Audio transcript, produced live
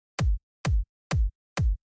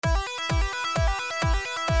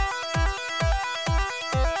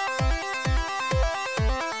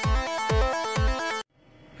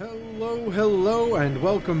and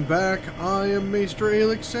welcome back. I am Maester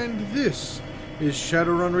Aelix and this is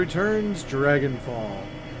ShadowRun Returns Dragonfall.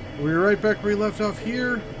 We're right back where we left off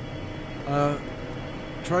here,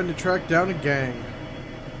 trying to track down a gang.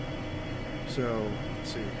 So,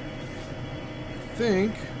 let's see. I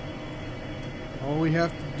think all we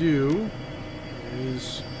have to do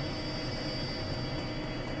is...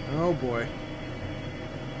 oh boy.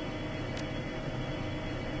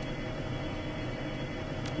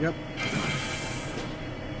 Yep.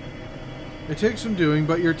 It takes some doing,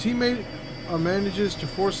 but your teammate manages to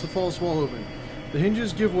force the false wall open. The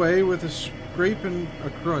hinges give way with a scrape and a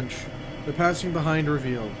crunch. The passage behind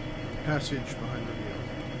revealed.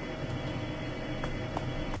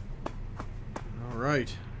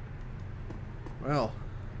 Alright. Well.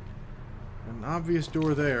 An obvious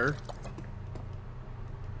door there.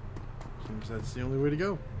 Seems that's the only way to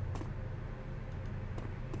go.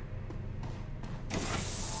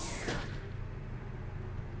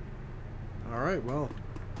 Alright, well.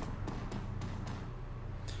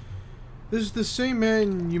 This is the same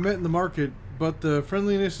man you met in the market, but the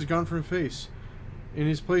friendliness has gone from his face. In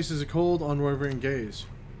his place is a cold, unwavering gaze.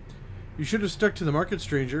 You should have stuck to the market,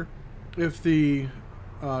 stranger. If the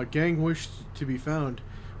gang wished to be found,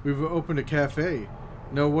 we've opened a cafe.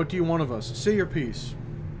 Now, what do you want of us? Say your piece.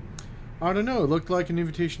 I don't know, it looked like an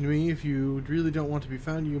invitation to me. If you really don't want to be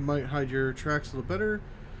found, you might hide your tracks a little better.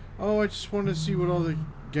 Oh, I just wanted to see what all the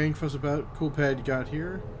gang fuss about. Cool pad you got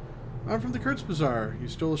here. I'm from the Kurtz Bazaar. You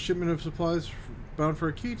stole a shipment of supplies bound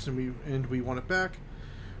for Keats, and we want it back.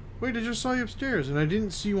 Wait, I just saw you upstairs, and I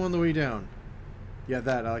didn't see you on the way down. Yeah,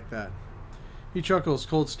 I like that. He chuckles,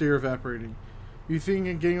 cold stare evaporating. You think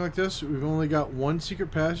a gang like this, we've only got one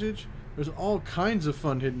secret passage? There's all kinds of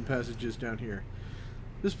fun hidden passages down here.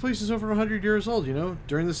 This place is over 100 years old, you know.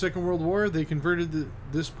 During the Second World War, they converted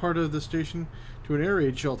this part of the station to an air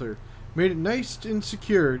raid shelter. Made it nice and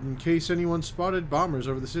secured in case anyone spotted bombers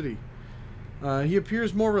over the city. He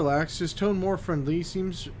appears more relaxed, his tone more friendly. He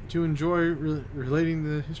seems to enjoy relating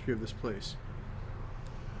the history of this place.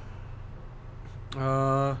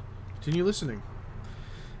 Continue listening.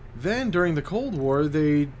 Then, during the Cold War,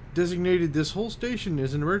 they designated this whole station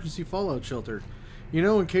as an emergency fallout shelter. You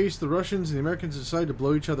know, in case the Russians and the Americans decide to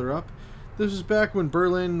blow each other up. This was back when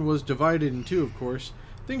Berlin was divided in two, of course.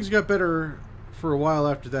 Things got better for a while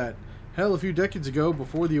after that. Hell, a few decades ago,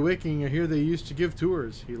 before the Awakening, I hear they used to give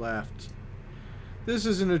tours. He laughed. This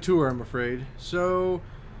isn't a tour, I'm afraid. So,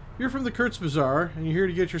 you're from the Kurtz Bazaar, and you're here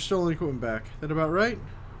to get your stolen equipment back. That about right?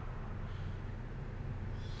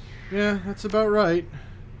 Yeah, that's about right.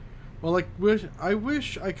 Well, I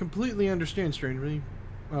wish I completely understand, stranger.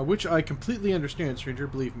 Which I completely understand, stranger,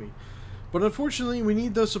 believe me. But unfortunately, we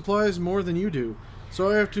need those supplies more than you do. So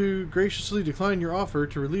I have to graciously decline your offer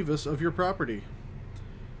to relieve us of your property.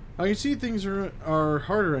 I can see things are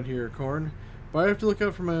harder on here, Korn, but I have to look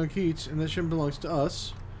out for my own Keats, and that ship belongs to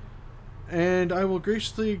us. And I will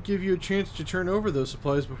graciously give you a chance to turn over those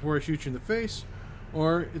supplies before I shoot you in the face.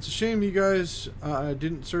 Or, it's a shame you guys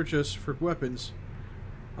didn't search us for weapons.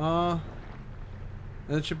 That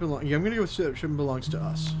ship belongs... yeah, I'm gonna go with that ship belongs to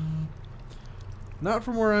us. Not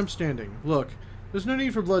from where I'm standing. Look, there's no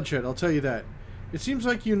need for bloodshed, I'll tell you that. It seems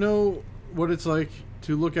like you know what it's like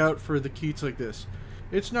to look out for the Keats like this.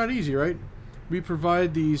 It's not easy, right? We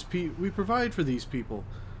provide for these people.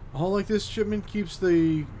 A haul like this shipment keeps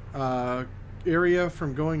the area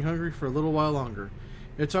from going hungry for a little while longer.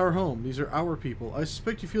 It's our home. These are our people. I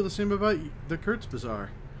suspect you feel the same about the Kurtz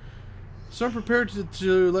Bazaar. So I'm prepared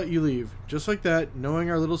to let you leave. Just like that,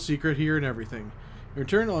 knowing our little secret here and everything. In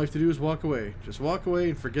return, all you have to do is walk away. Just walk away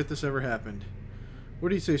and forget this ever happened. What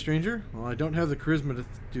do you say, stranger? Well, I don't have the charisma to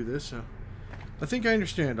do this, so... I think I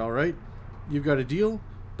understand, alright? You've got a deal,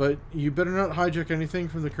 but you better not hijack anything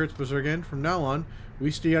from the Kurtz Bazaar again. From now on,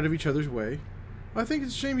 we stay out of each other's way. I think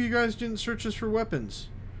it's a shame you guys didn't search us for weapons.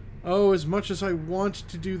 Oh, as much as I want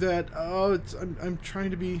to do that, oh, I'm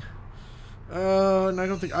trying to be... and I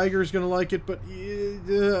don't think Iger's gonna like it, but...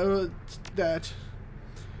 that.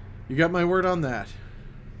 You got my word on that.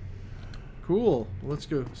 Cool. Let's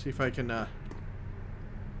go see if I can,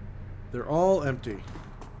 they're all empty.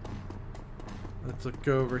 Let's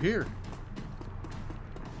go over here.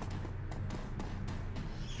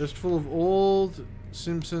 Just full of old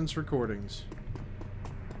Simpsons recordings.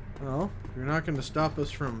 Well, you're not going to stop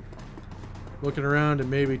us from looking around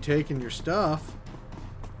and maybe taking your stuff.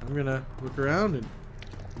 I'm going to look around and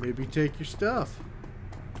maybe take your stuff.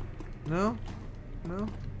 No? No?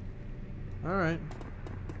 Alright.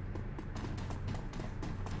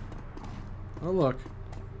 Oh, look.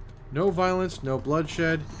 No violence, no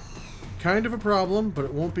bloodshed. Kind of a problem, but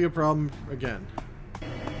it won't be a problem again.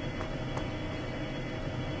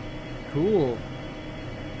 Cool.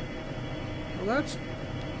 Well, that's...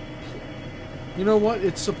 You know what?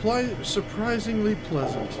 It's surprisingly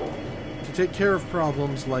pleasant to take care of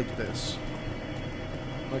problems like this.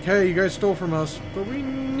 Like, hey, you guys stole from us, but we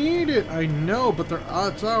need it. I know, but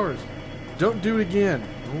it's ours. Don't do it again.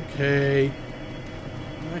 Okay.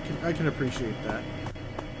 I can appreciate that.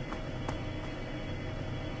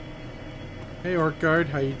 Hey, Orc Guard,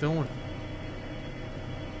 how you doing?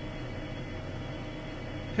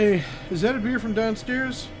 Hey, is that a beer from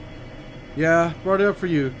downstairs? Yeah, brought it up for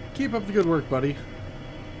you. Keep up the good work, buddy.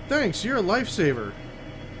 Thanks, you're a lifesaver.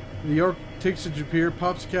 The orc takes a beer,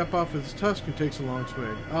 pops the cap off with his tusk, and takes a long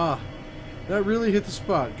swig. Ah, that really hit the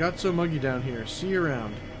spot. Got so muggy down here. See you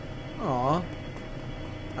around. Aw.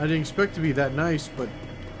 I didn't expect to be that nice, but,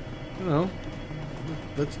 you know,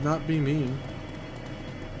 let's not be mean.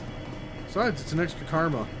 Besides, it's an extra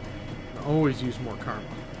karma. I always use more karma.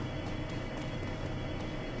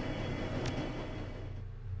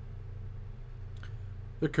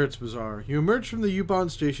 The Kurtz Bazaar. You emerge from the U-Bahn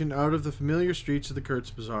station out of the familiar streets of the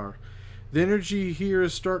Kurtz Bazaar. The energy here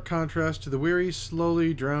is stark contrast to the weary,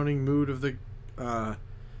 slowly drowning mood of the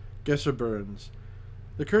Gesserburns.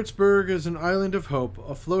 The Kurtzburg is an island of hope,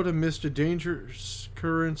 afloat amidst the dangerous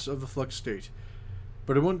currents of the flux state.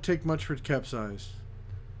 But it won't take much for it to capsize.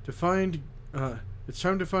 It's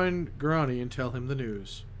time to find Garani and tell him the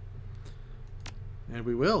news. And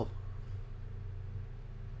we will.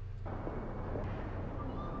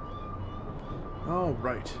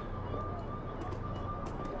 Alright.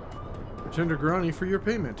 Return to Garani for your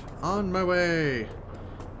payment. On my way.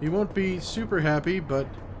 He won't be super happy, but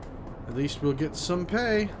at least we'll get some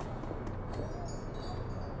pay.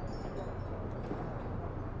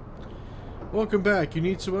 Welcome back. You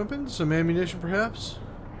need some weapons? Some ammunition, perhaps?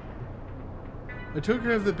 I took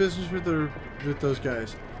care of the business with those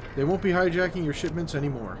guys. They won't be hijacking your shipments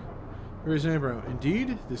anymore. Raise an eyebrow.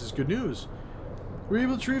 Indeed? This is good news. We were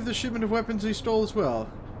able to retrieve the shipment of weapons they stole as well.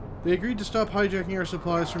 They agreed to stop hijacking our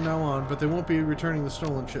supplies from now on, but they won't be returning the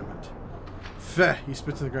stolen shipment. Feh! He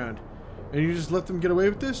spits to the ground. And you just let them get away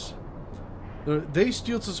with this? They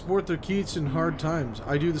steal to support their Keats in hard times.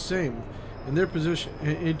 I do the same in their position.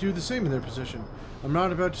 I'm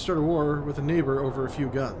not about to start a war with a neighbor over a few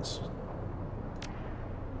guns.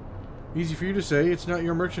 Easy for you to say. It's not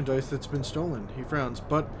your merchandise that's been stolen. He frowns.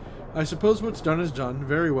 But I suppose what's done is done.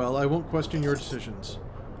 Very well. I won't question your decisions.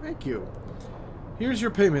 Thank you. Here's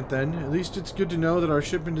your payment, then. At least it's good to know that our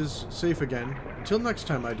shipment is safe again. Until next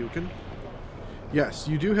time, Aiduken. Yes,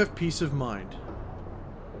 you do have peace of mind.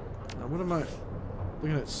 Now, what am I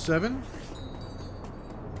looking at? 7?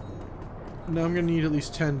 Now I'm going to need at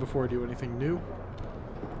least 10 before I do anything new.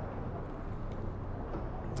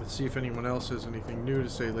 Let's see if anyone else has anything new to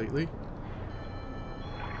say lately.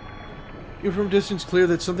 Even from a distance, clear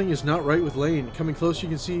that something is not right with Lane. Coming close, you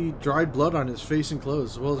can see dried blood on his face and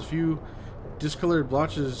clothes, as well as a few discolored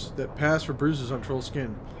blotches that pass for bruises on Troll's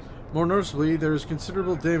skin. More noticeably, there is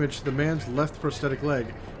considerable damage to the man's left prosthetic leg,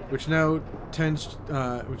 which now tends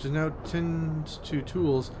to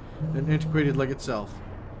tools and antiquated leg itself.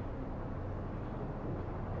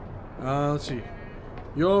 Let's see.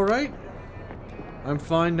 You all right? I'm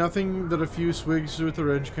fine. Nothing that a few swigs with a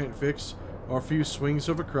wrench can't fix, or a few swings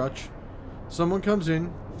of a crutch. Someone comes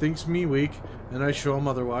in, thinks me weak, and I show him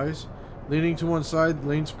otherwise. Leaning to one side,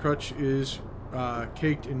 Lane's crutch is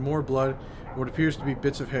caked in more blood and what appears to be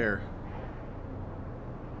bits of hair.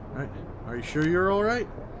 Right. Are you sure you're alright?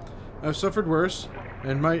 I've suffered worse,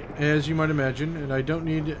 and as you might imagine, and I don't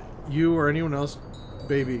need you or anyone else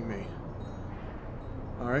babying me.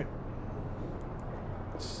 Alright.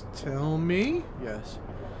 Tell me? Yes.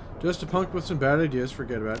 Just a punk with some bad ideas,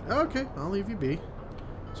 forget about it. Okay, I'll leave you be.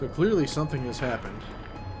 So clearly something has happened.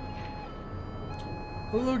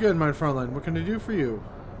 Hello again, my Fräulein. What can I do for you?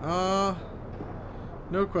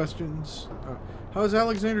 No questions. How's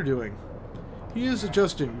Alexander doing? He is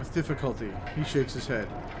adjusting with difficulty. He shakes his head.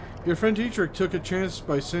 Your friend Dietrich took a chance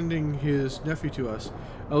by sending his nephew to us.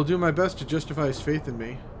 I will do my best to justify his faith in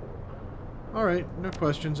me. Alright, no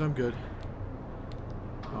questions. I'm good.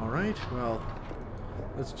 Alright, well,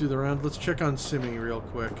 let's do the round. Let's check on Simi real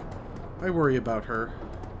quick. I worry about her.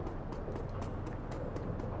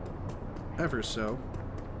 Ever so.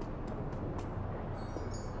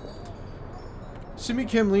 Simi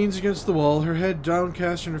Kim leans against the wall, her head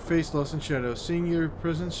downcast and her face lost in shadow. Seeing your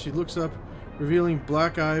presence, she looks up, revealing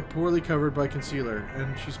black eye poorly covered by concealer,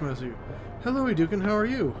 and she smiles at you. Hello, Aiduken, how are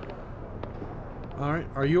you? Alright,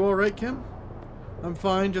 are you alright, Kim? I'm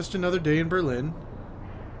fine, just another day in Berlin.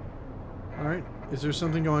 Alright, is there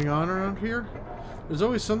something going on around here? There's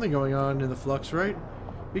always something going on in the flux, right?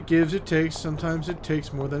 It gives, it takes. Sometimes it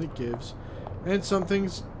takes more than it gives. And some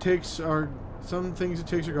things it takes are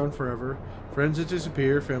gone forever. Friends that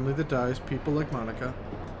disappear, family that dies, people like Monica.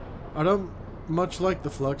 I don't much like the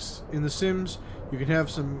flux. In The Sims, you can have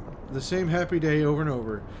the same happy day over and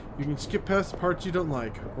over. You can skip past the parts you don't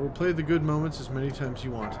like, or play the good moments as many times as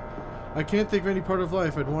you want. I can't think of any part of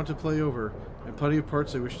life I'd want to play over, and plenty of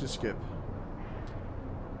parts I wish to skip.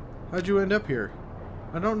 How'd you end up here?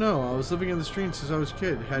 I don't know. I was living in the streets since I was a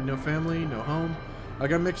kid. Had no family, no home. I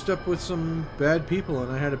got mixed up with some bad people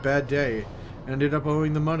and I had a bad day. Ended up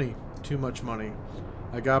owing the money. Too much money.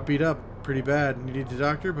 I got beat up pretty bad. Needed a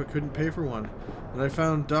doctor but couldn't pay for one. And I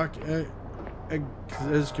found Doc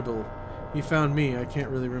Esquivel. He found me. I can't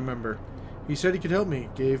really remember. He said he could help me.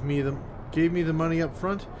 Gave me the money up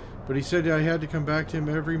front, but he said I had to come back to him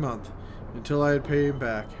every month until I had paid him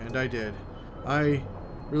back, and I did. I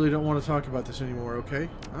really don't want to talk about this anymore, okay?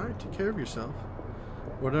 Alright, take care of yourself.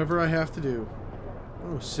 Whatever I have to do.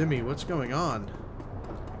 Oh, Simmy, what's going on?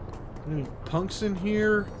 Any punks in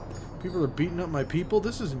here? People are beating up my people?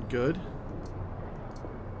 This isn't good.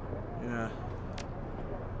 Yeah.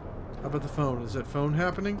 How about the phone? Is that phone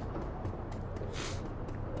happening?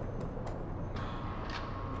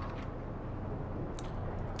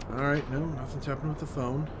 Alright, no, nothing's happening with the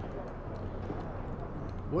phone.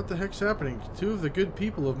 What the heck's happening? Two of the good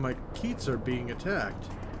people of my Keats are being attacked.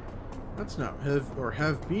 That's not have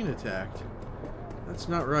been attacked. That's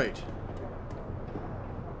not right.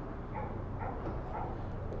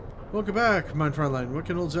 Welcome back, Mind Frontline. What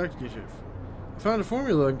can old Zack get you? I found a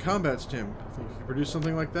formula in combat stim. Think you can produce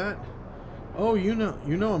something like that? Oh, you know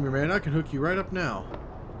I'm your man. I can hook you right up now.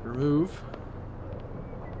 Remove.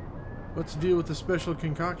 What's the deal with the special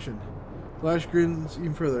concoction? Flash grins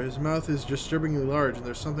even further. His mouth is disturbingly large, and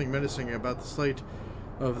there's something menacing about the sight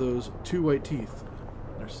of those two white teeth.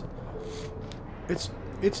 It's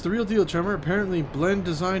the real deal, Chummer. Apparently, blend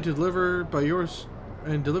designed to deliver by yours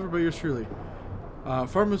truly.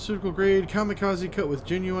 Pharmaceutical grade kamikaze cut with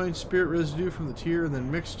genuine spirit residue from the tear, and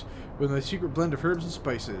then mixed with a secret blend of herbs and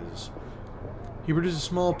spices. He produced a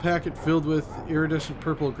small packet filled with iridescent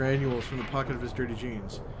purple granules from the pocket of his dirty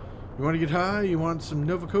jeans. You want to get high? You want some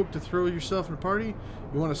Nova Coke to throw yourself in a party?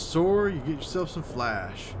 You want to soar? You get yourself some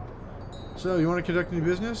Flash. So, you want to conduct any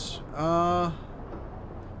business? So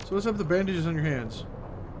what's up with the bandages on your hands?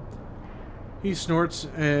 He snorts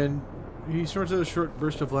out a short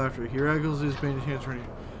burst of laughter. He wraggles his bandaged hands running.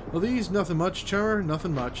 Well, these, nothing much, Chummer,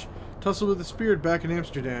 nothing much. Tussled with the spirit back in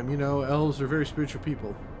Amsterdam. You know, elves are very spiritual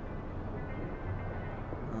people.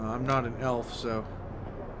 I'm not an elf, so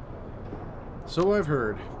I've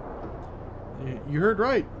heard. You heard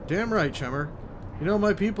right. Damn right, Chummer. You know,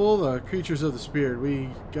 my people, the creatures of the spirit, we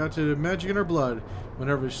got to magic in our blood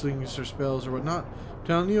whenever we slings or spells or whatnot. I'm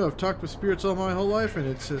telling you, I've talked with spirits all my whole life, and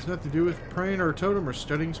it has nothing to do with praying or a totem or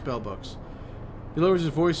studying spell books. He lowers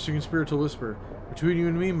his voice to a spiritual whisper. Between you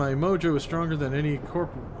and me, my mojo is stronger than any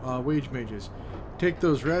wage mages. Take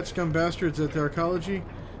those rat scum bastards at the archaeology.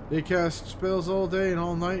 They cast spells all day and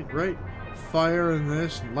all night, right? Fire and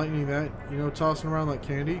this, and lightning that, you know, tossing around like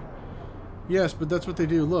candy. Yes, but that's what they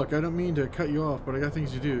do. Look, I don't mean to cut you off, but I got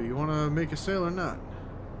things to do. You want to make a sale or not?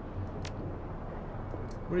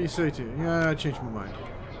 What do you say to you? Yeah, I changed my mind.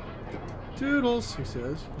 Toodles, he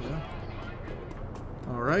says. Yeah.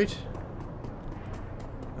 Alright.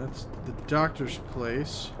 That's the doctor's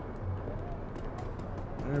place.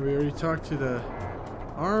 Alright, we already talked to the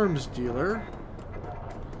arms dealer.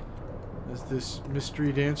 Is this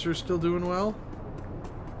mystery dancer still doing well?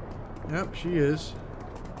 Yep, she is.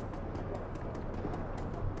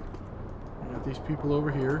 We got these people over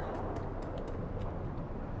here.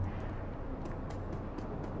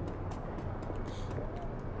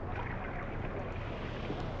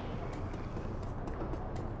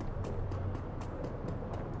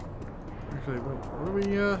 Actually, what do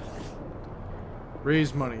we,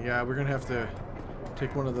 raise money. Yeah, we're gonna have to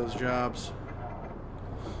take one of those jobs.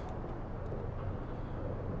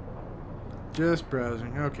 Just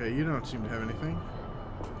browsing. Okay, you don't seem to have anything.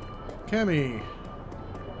 Kemi!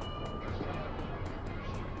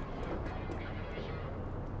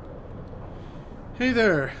 Hey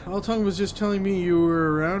there! Altung was just telling me you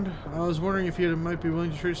were around. I was wondering if you might be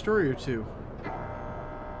willing to trade a story or two.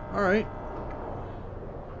 Alright.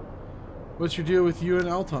 What's your deal with you and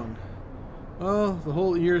Altung? Oh, the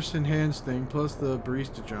whole ears and hands thing, plus the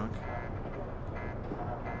barista junk.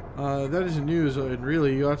 That isn't news, and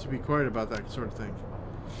really, you ought to be quiet about that sort of thing.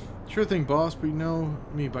 Sure thing, boss, but you know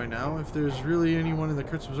me by now. If there's really anyone in the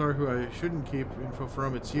Kurtz Bazaar who I shouldn't keep info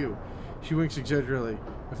from, it's you. She winks exaggeratedly.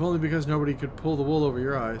 If only because nobody could pull the wool over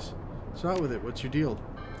your eyes. So out with it. What's your deal?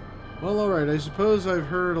 Well, alright, I suppose I've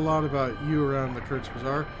heard a lot about you around the Kurtz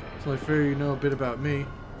Bazaar. It's only fair you know a bit about me.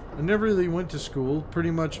 I never really went to school, pretty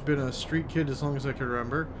much been a street kid as long as I can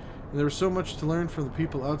remember, and there was so much to learn from the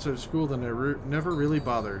people outside of school that I never really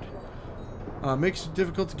bothered. Makes it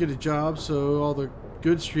difficult to get a job, so all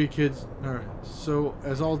good street kids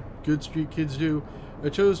do, I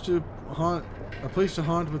chose to haunt a place to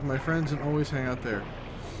haunt with my friends and always hang out there.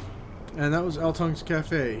 And that was Altong's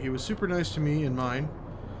Cafe. He was super nice to me and mine.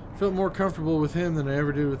 Felt more comfortable with him than I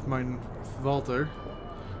ever did with my Walter.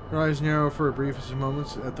 Her eyes narrow for a brief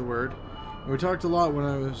moments at the word, and we talked a lot when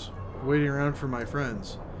I was waiting around for my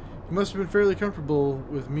friends. He must have been fairly comfortable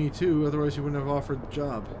with me too, otherwise he wouldn't have offered the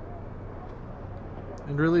job.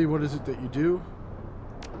 And really, what is it that you do?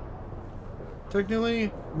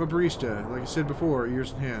 Technically, I'm a barista, like I said before,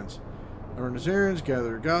 ears and hands. I run his errands,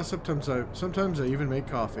 gather gossip, sometimes I even make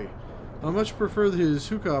coffee. I much prefer his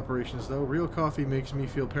hookah operations, though. Real coffee makes me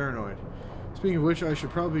feel paranoid. Speaking of which, I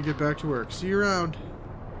should probably get back to work. See you around.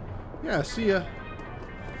 Yeah, see ya.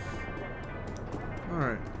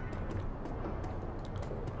 Alright.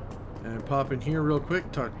 And pop in here real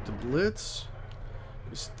quick, talk to Blitz.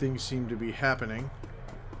 These things seem to be happening.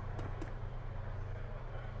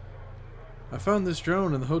 I found this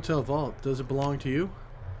drone in the hotel vault. Does it belong to you?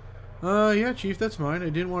 Yeah, Chief, that's mine. I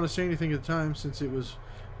didn't want to say anything at the time, since it was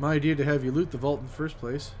my idea to have you loot the vault in the first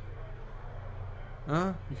place.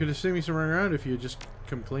 You could have saved me some running around if you had just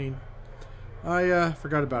come clean. I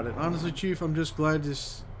forgot about it. Honestly, Chief, I'm just glad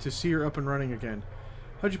to see her up and running again.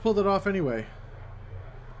 How'd you pull that off anyway?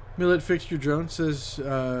 Millet fixed your drone. Says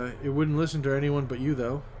it wouldn't listen to anyone but you,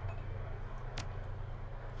 though.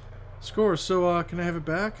 Score. So, can I have it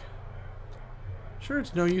back? Sure,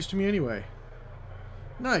 it's no use to me anyway.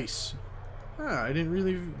 Nice. I didn't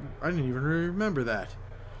even remember that.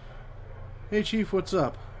 Hey, Chief, what's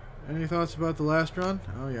up? Any thoughts about the last run?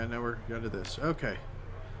 Oh, yeah, now we're going to this. Okay.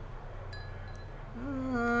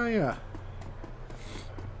 Yeah.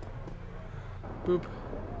 Boop.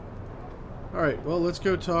 Alright, well, let's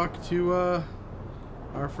go talk to,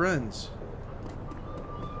 our friends.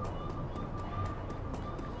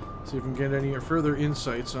 See if we can get any further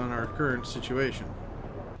insights on our current situation.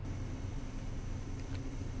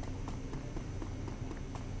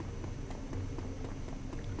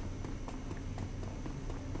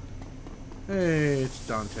 Hey, it's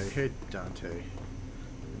Dante. Hey, Dante.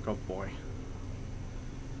 Good boy.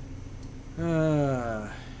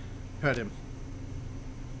 Pet him.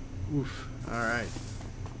 Oof. Alright.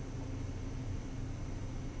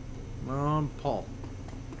 Come on, Paul.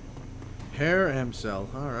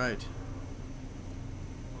 Hair-Emcel. Alright.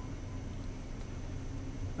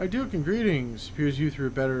 Aiduken, greetings. Peers you through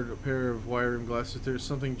a better pair of wire-rimmed glasses. There's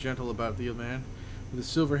something gentle about the old man. With his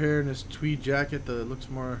silver hair and his tweed jacket that looks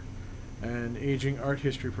more an aging art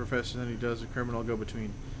history professor than he does a criminal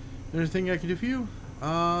go-between. Anything I can do for you?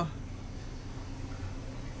 I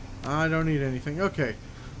don't need anything. Okay.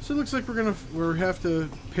 So it looks like we'll have to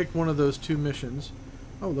pick one of those two missions.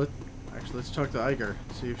 Oh, let's talk to Iger.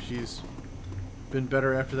 See if she's been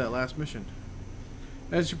better after that last mission.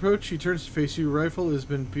 As you approach, she turns to face you. Rifle has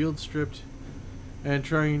been peeled, stripped, and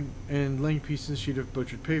laying pieces sheet of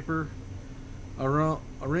butchered paper.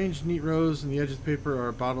 Arranged neat rows in the edge of the paper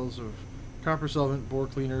are bottles of copper solvent, bore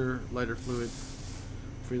cleaner, lighter fluid.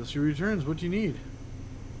 Fearlessly returns. What do you need?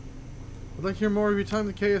 I'd like to hear more of your time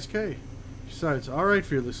at the KSK. Besides, alright,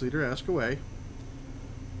 Fearless Leader, ask away.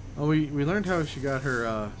 Oh, we learned how she got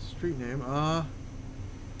her street name. Tell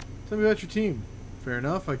me about your team. Fair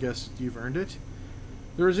enough, I guess you've earned it.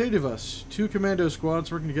 There was 8 of us, 2 commando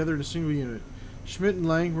squads working together in a single unit. Schmidt and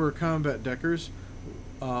Lang were combat deckers.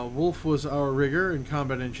 Wolf was our rigger and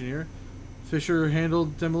combat engineer. Fisher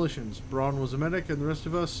handled demolitions. Braun was a medic, and the rest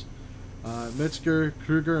of us, Metzger,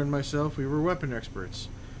 Kruger, and myself, we were weapon experts.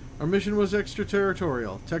 Our mission was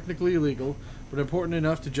extraterritorial, technically illegal, but important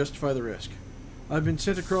enough to justify the risk. I've been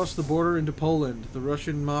sent across the border into Poland. The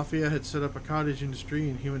Russian mafia had set up a cottage industry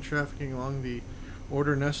and human trafficking along the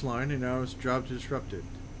Oder-Ness line, and now it's job to disrupt it.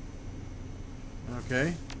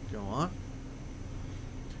 Okay, go on.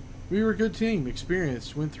 We were a good team,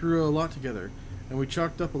 experienced, went through a lot together, and we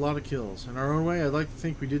chalked up a lot of kills. In our own way, I'd like to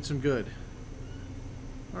think we did some good.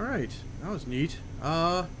 Alright, that was neat.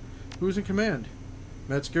 Who was in command?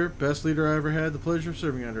 Metzger, best leader I ever had the pleasure of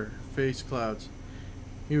serving under. Face clouds.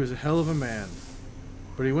 He was a hell of a man.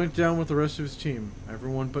 But he went down with the rest of his team.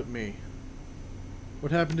 Everyone but me.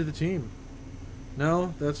 What happened to the team?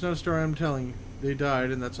 No, that's not a story I'm telling. They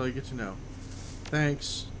died, and that's all you get to know.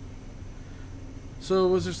 Thanks. So,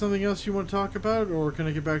 was there something else you want to talk about, or can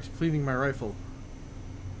I get back to cleaning my rifle?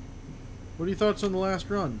 What are your thoughts on the last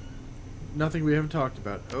run? nothing we haven't talked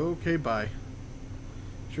about. Okay, bye.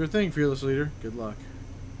 Sure thing, Fearless Leader. Good luck.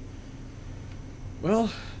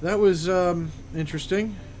 Well, that was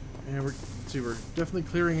interesting. And let's see, we're definitely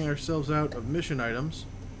clearing ourselves out of mission items.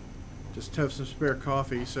 Just have some spare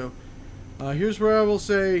coffee. So here's where I will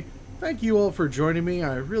say thank you all for joining me.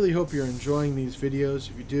 I really hope you're enjoying these videos.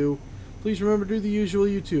 If you do, please remember to do the usual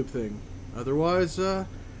YouTube thing. Otherwise,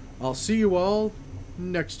 I'll see you all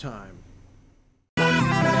next time.